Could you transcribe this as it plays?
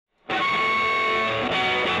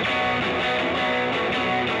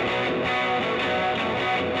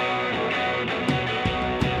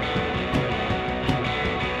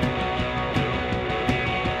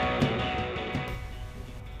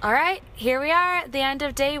here we are at the end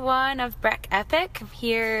of day 1 of Breck Epic. I'm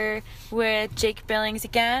here with Jake Billings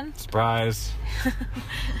again. Surprise.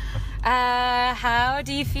 How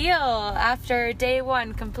do you feel after day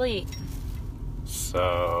 1 complete?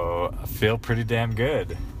 So, I feel pretty damn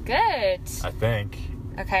good. Good. I think.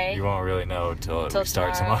 Okay. You won't really know till we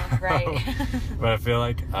start tomorrow. Right. But I feel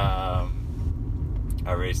like I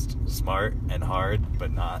raced smart and hard,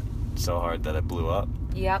 but not so hard that I blew up.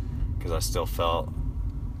 Yep. Because I still felt,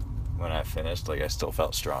 when I finished, like I still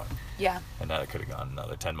felt strong. Yeah. And that I could have gone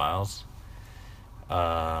another 10 miles.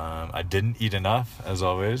 I didn't eat enough, as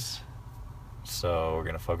always. So we're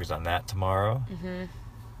going to focus on that tomorrow. Mm-hmm.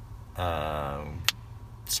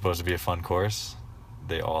 It's supposed to be a fun course.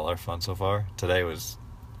 They all are fun so far. Today was,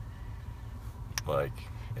 like,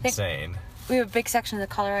 insane. We have a big section of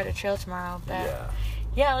the Colorado Trail tomorrow. But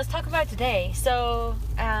Yeah, let's talk about today. So,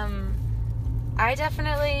 I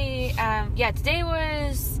definitely,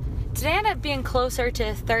 today ended up being closer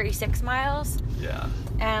to 36 miles. Yeah.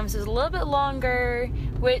 So it was a little bit longer,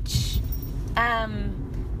 which,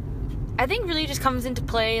 I think really just comes into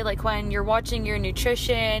play, like, when you're watching your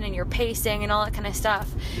nutrition and your pacing and all that kind of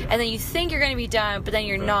stuff. Yeah. And then you think you're going to be done, but then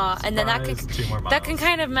you're not. And then that can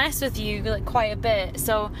kind of mess with you, like, quite a bit.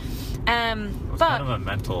 So, It's kind of a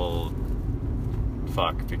mental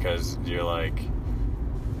fuck, because you're like,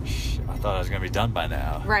 I thought I was going to be done by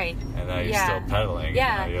now. Right. And now you're still pedaling.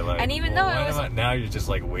 Yeah. And you're like, and even well, though it was... now you're just,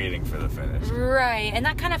 like, waiting for the finish. Right. And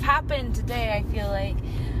that kind of happened today, I feel like.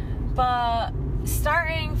 But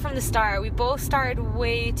starting from the start, we both started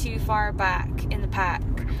way too far back in the pack.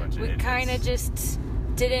 Like a bunch of We idiots. kind of just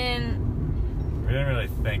didn't... We didn't really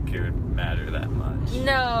think it would matter that much.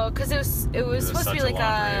 No, because it was supposed to be like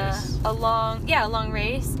a long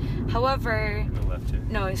race. However... Go left here.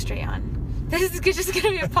 No, it's straight on. This is just going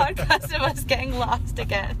to be a podcast of us getting lost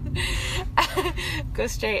again. Go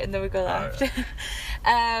straight and then we go left. Right.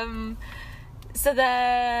 So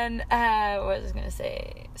then, what was I going to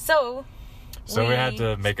say? So we had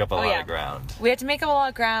to make up a lot of ground. We had to make up a lot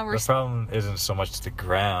of ground. The problem isn't so much the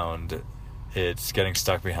ground, it's getting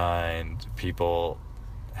stuck behind people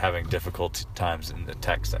having difficult times in the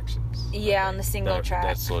tech sections. Yeah, on the single track.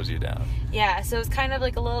 That slows you down. Yeah, so it was kind of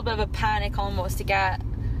like a little bit of a panic almost to get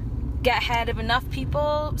ahead of enough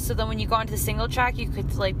people, so then when you go onto the single track you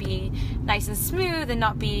could, like, be nice and smooth and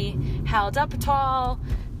not be held up at all.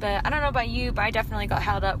 But I don't know about you, but I definitely got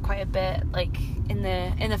held up quite a bit, like in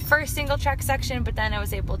the first single track section. But then I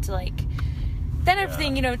was able to, like, then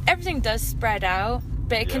everything does spread out,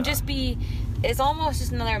 but it can just be, it's almost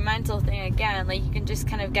just another mental thing again. Like, you can just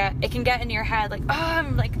kind of get in your head, like, oh,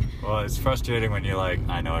 I'm like... Well, it's frustrating when you're like,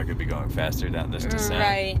 I know I could be going faster down this descent.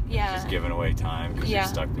 Right, yeah. Just giving away time because you're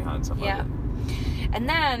stuck behind somebody. Yeah. And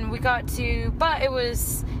then we got to, but it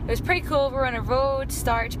was pretty cool. We were on a road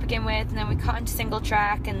start to begin with, and then we got into single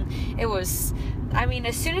track, and it was, I mean,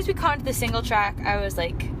 as soon as we got into the single track, I was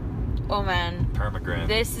like, oh man, Permagrin.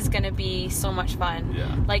 This is gonna be so much fun.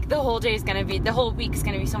 Yeah. Like, the whole week's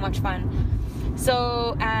gonna be so much fun.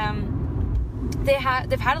 So, they've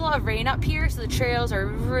had a lot of rain up here, so the trails are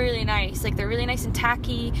really nice. Like, they're really nice and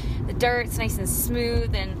tacky. The dirt's nice and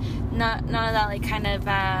smooth, and none of that, like, kind of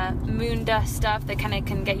moon dust stuff that kind of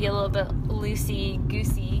can get you a little bit loosey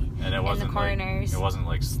goosey in the corners. It wasn't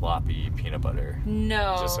like sloppy peanut butter.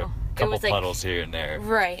 No, just a couple puddles here and there.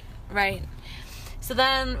 Right. So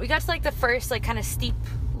then we got to, like, the first, like, kind of steep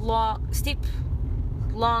long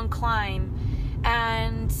climb,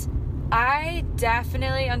 and I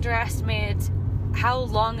definitely underestimated how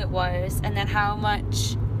long it was, and then how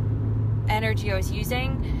much energy I was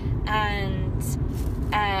using, and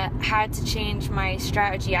had to change my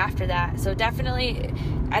strategy after that. So definitely,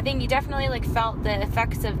 I think you definitely, like, felt the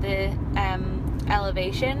effects of the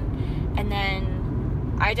elevation, and then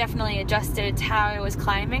I definitely adjusted how I was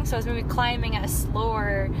climbing. So I was maybe climbing at a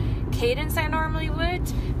slower cadence I normally would,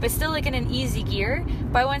 but still, like, in an easy gear.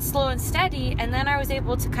 But I went slow and steady, and then I was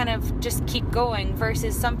able to kind of just keep going,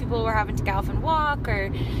 versus some people were having to get off and walk,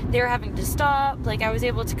 or they were having to stop. Like, I was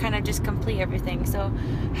able to kind of just complete everything. So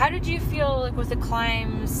how did you feel, like, with the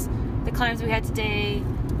climbs we had today?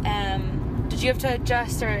 Did you have to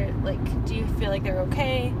adjust, or, like, do you feel like they're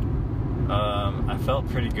okay? I felt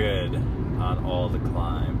pretty good on all the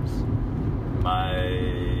climbs.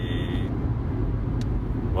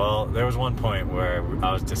 Well, there was one point where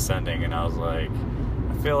I was descending and I was like,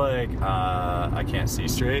 I feel like I can't see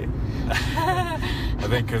straight. I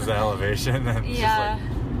think because the elevation and just, like,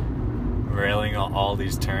 railing all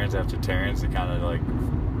these turns after turns, it kind of, like,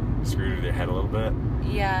 screwed with your head a little bit.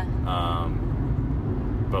 Yeah.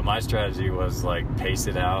 But my strategy was, like, pace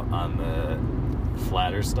it out on the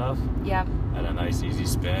flatter stuff. Yeah. at a nice easy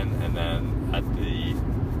spin, and then at the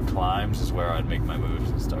climbs is where I'd make my moves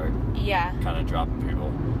and start kind of dropping people.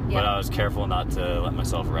 But I was careful not to let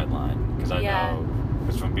myself redline, because I know,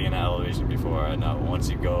 because from being at elevation before, I know once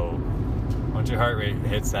your heart rate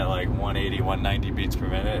hits that like 180, 190 beats per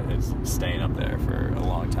minute, it's staying up there for a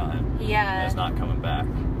long time. Yeah. And it's not coming back.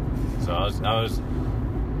 So I was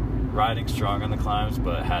riding strong on the climbs,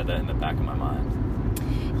 but had that in the back of my mind.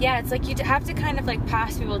 Yeah, it's like you have to kind of like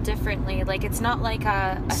pass people differently. Like it's not like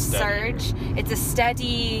a surge. It's a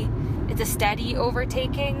steady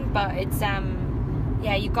overtaking, but it's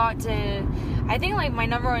you got to, I think like my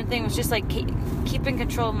number one thing was just like keeping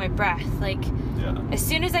control of my breath. Like as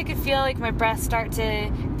soon as I could feel like my breath start to,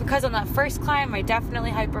 because on that first climb I definitely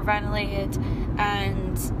hyperventilated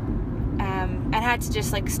and had to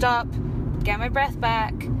just like stop, get my breath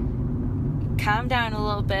back, calm down a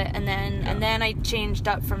little bit, and then I changed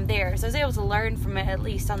up from there. So I was able to learn from it, at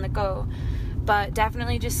least on the go. But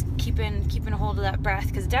definitely just keeping a hold of that breath,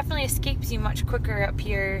 because it definitely escapes you much quicker up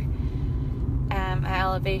here at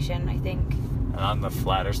elevation, I think. And on the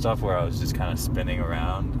flatter stuff where I was just kind of spinning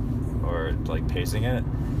around or like pacing it,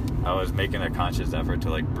 I was making a conscious effort to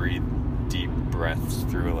like breathe deep breaths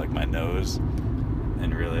through like my nose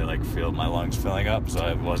and really like feel my lungs filling up, so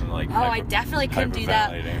I wasn't like I definitely couldn't do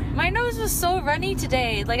that. My nose was so runny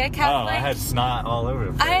today. Like I kept I had snot all over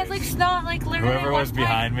the place. I had like snot like literally. Whoever was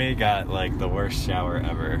behind me got like the worst shower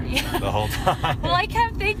ever the whole time. Well, I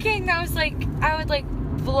kept thinking I would like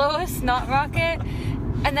blow a snot rocket,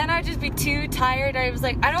 and then I'd just be too tired. I was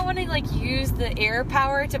like, I don't want to like use the air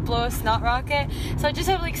power to blow a snot rocket, so I just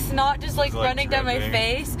have like snot just like running down my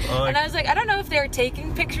face. And I was like, I don't know if they're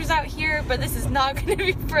taking pictures out here, but this is not going to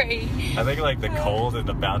be pretty. I think like the cold and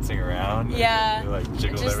the bouncing around, it like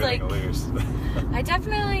jiggled just everything like, loose. I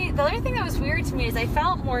definitely, the other thing that was weird to me is I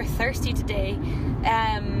felt more thirsty today.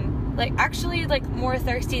 Like actually like more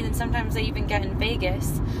thirsty than sometimes I even get in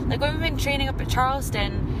Vegas. Like when we've been training up at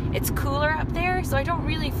Charleston, it's cooler up there, so I don't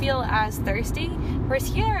really feel as thirsty. Whereas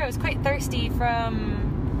here I was quite thirsty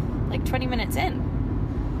from like 20 minutes in.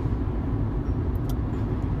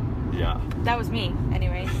 Yeah. That was me,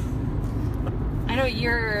 anyway. I know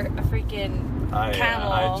you're a freaking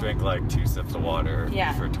camel. I drink like 2 sips of water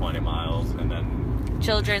for 20 miles, and then...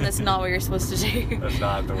 Children, that's not what you're supposed to do. That's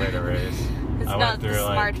not the way to race. It's not the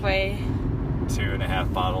smart way.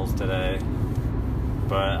 2.5 bottles today.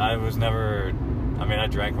 But I was never... I mean, I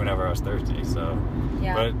drank whenever I was thirsty, so...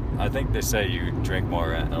 Yeah. But I think they say you drink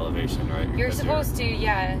more at elevation, right? You're supposed to,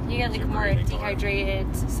 yeah. You get like more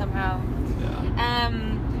dehydrated somehow. Yeah.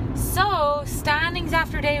 So, standings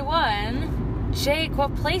after day 1. Jake,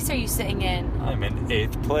 what place are you sitting in? I'm in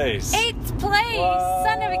 8th place. 8th place! What?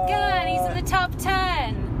 Son of a gun! He's in the top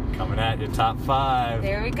 10. Coming at you, top 5.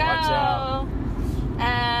 There we go. Watch out.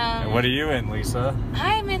 And what are you in, Lisa?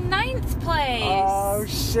 I'm in 9th place. Oh,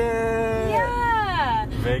 shit. Yeah.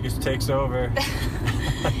 Vegas takes over.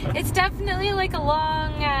 It's definitely like a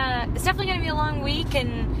long, it's definitely going to be a long week,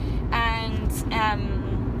 and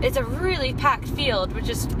it's a really packed field, which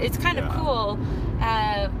is, it's kind of cool.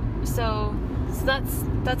 So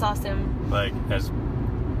that's awesome. Like, as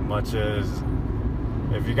much as,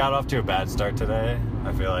 if you got off to a bad start today,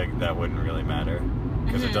 I feel like that wouldn't really matter,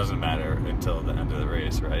 because it doesn't matter until the end of the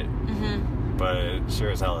race, right? But it sure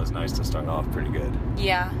as hell is nice to start off pretty good.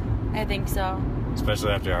 Yeah, I think so.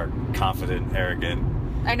 Especially after our confident, arrogant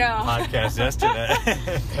podcast yesterday.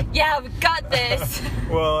 Yeah, we got this.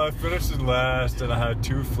 Well, I finished in last, and I had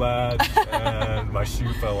 2 flats, and my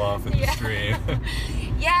shoe fell off in the stream.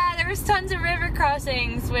 Yeah, there was tons of river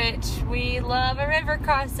crossings, which we love a river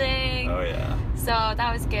crossing. Oh, yeah. So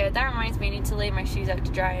that was good. That reminds me, I need to lay my shoes out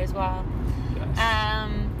to dry as well. Yes.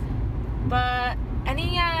 But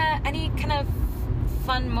any kind of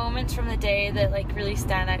fun moments from the day that like really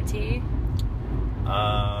stand out to you?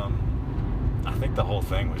 I think the whole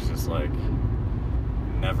thing was just like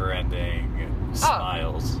never-ending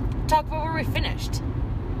smiles. Talk about where we finished.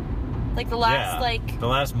 Like the last the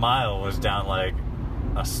last mile was down like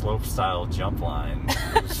a slope-style jump line.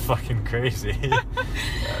 It was fucking crazy.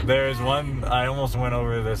 There's one, I almost went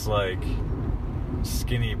over this like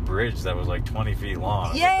skinny bridge that was like 20 feet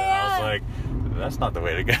long. Yeah. I was like, that's not the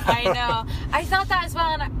way to go. I know. I thought that as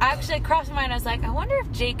well, and I actually crossed my mind. I was like, I wonder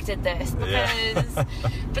if Jake did this, because.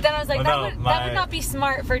 But then I was like, that would not be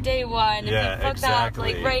smart for day 1. Yeah, if you fuck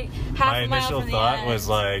exactly. that up, like right half a mile from the My end. initial thought was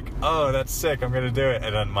like, oh, that's sick. I'm gonna do it,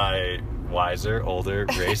 and then my wiser, older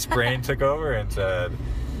race brain took over and said,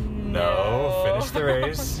 no, finish the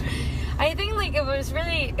race. I think like it was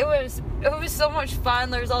so much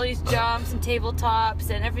fun. There was all these jumps and tabletops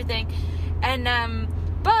and everything, and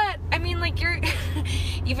but I mean like,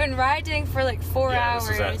 you've been riding for like 4 hours.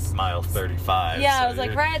 This was at mile 35. Yeah, so I was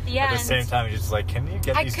like, right at the end. At the same time, you're just like, can you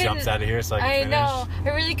get these jumps out of here so I can finish? I know. I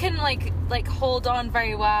really couldn't like hold on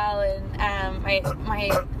very well, and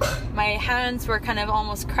my hands were kind of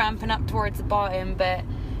almost cramping up towards the bottom, but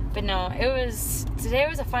no, today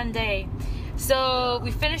was a fun day. So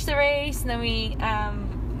we finished the race, and then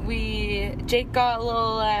Jake got a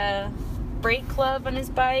little Breck club on his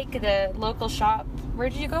bike at the local shop. Where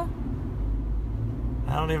did you go?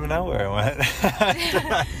 I don't even know where I went.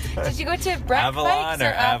 Did you go to Breck Avalon bikes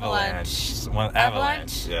or Avalanche?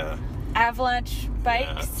 Avalanche, yeah. Avalanche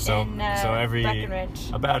bikes in Breckenridge.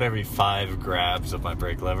 About every 5 grabs of my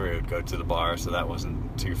brake lever, it would go to the bar, so that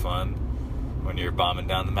wasn't too fun when you're bombing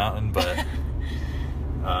down the mountain, but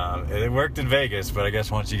it worked in Vegas, but I guess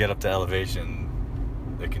once you get up to elevation,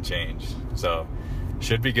 it can change. So,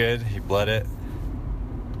 should be good. He bled it,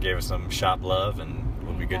 gave us some shop love, and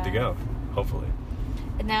we'll be good to go, hopefully.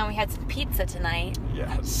 And now we had some pizza tonight.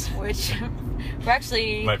 Yes. Which we're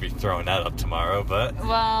actually... Might be throwing that up tomorrow, but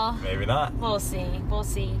maybe not. We'll see.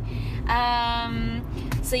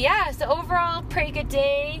 So overall, pretty good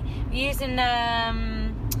day. Using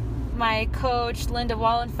my coach, Linda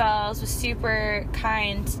Wallenfels, was super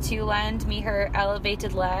kind to lend me her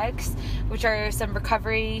elevated legs, which are some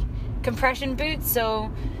recovery compression boots.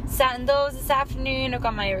 So sat in those this afternoon. I've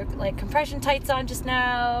got my compression tights on just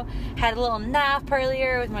now. Had a little nap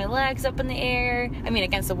earlier with my legs up in the air. I mean,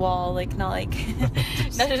 against the wall, not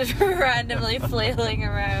just randomly flailing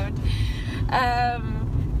around.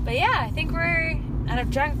 But yeah, I think and I've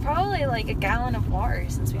drank probably a gallon of water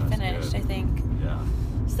since we finished. Good. I think. Yeah.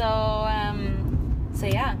 So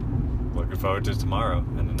yeah. Looking forward to tomorrow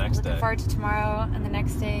and the next day. Looking forward to tomorrow and the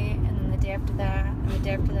next day and then the day after that and the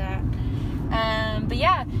day after that. But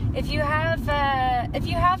yeah, if you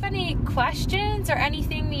have any questions or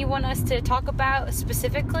anything that you want us to talk about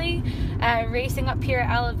specifically racing up here at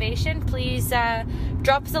elevation, please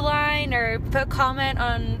drop us a line or put a comment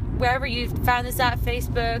on wherever you found this at,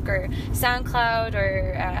 Facebook or SoundCloud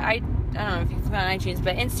or I don't know if you found on iTunes,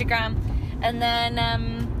 but Instagram, and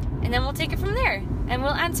then we'll take it from there, and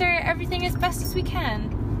we'll answer everything as best as we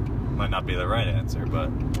can. Might not be the right answer, but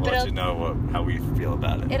we'll let you know how we feel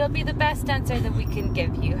about it. It'll be the best answer that we can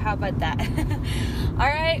give you. How about that?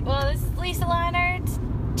 Alright, well, this is Lisa Leonard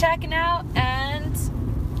checking out, and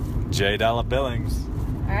J. Billings.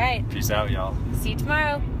 Alright. Peace out, y'all. See you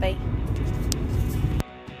tomorrow. Bye.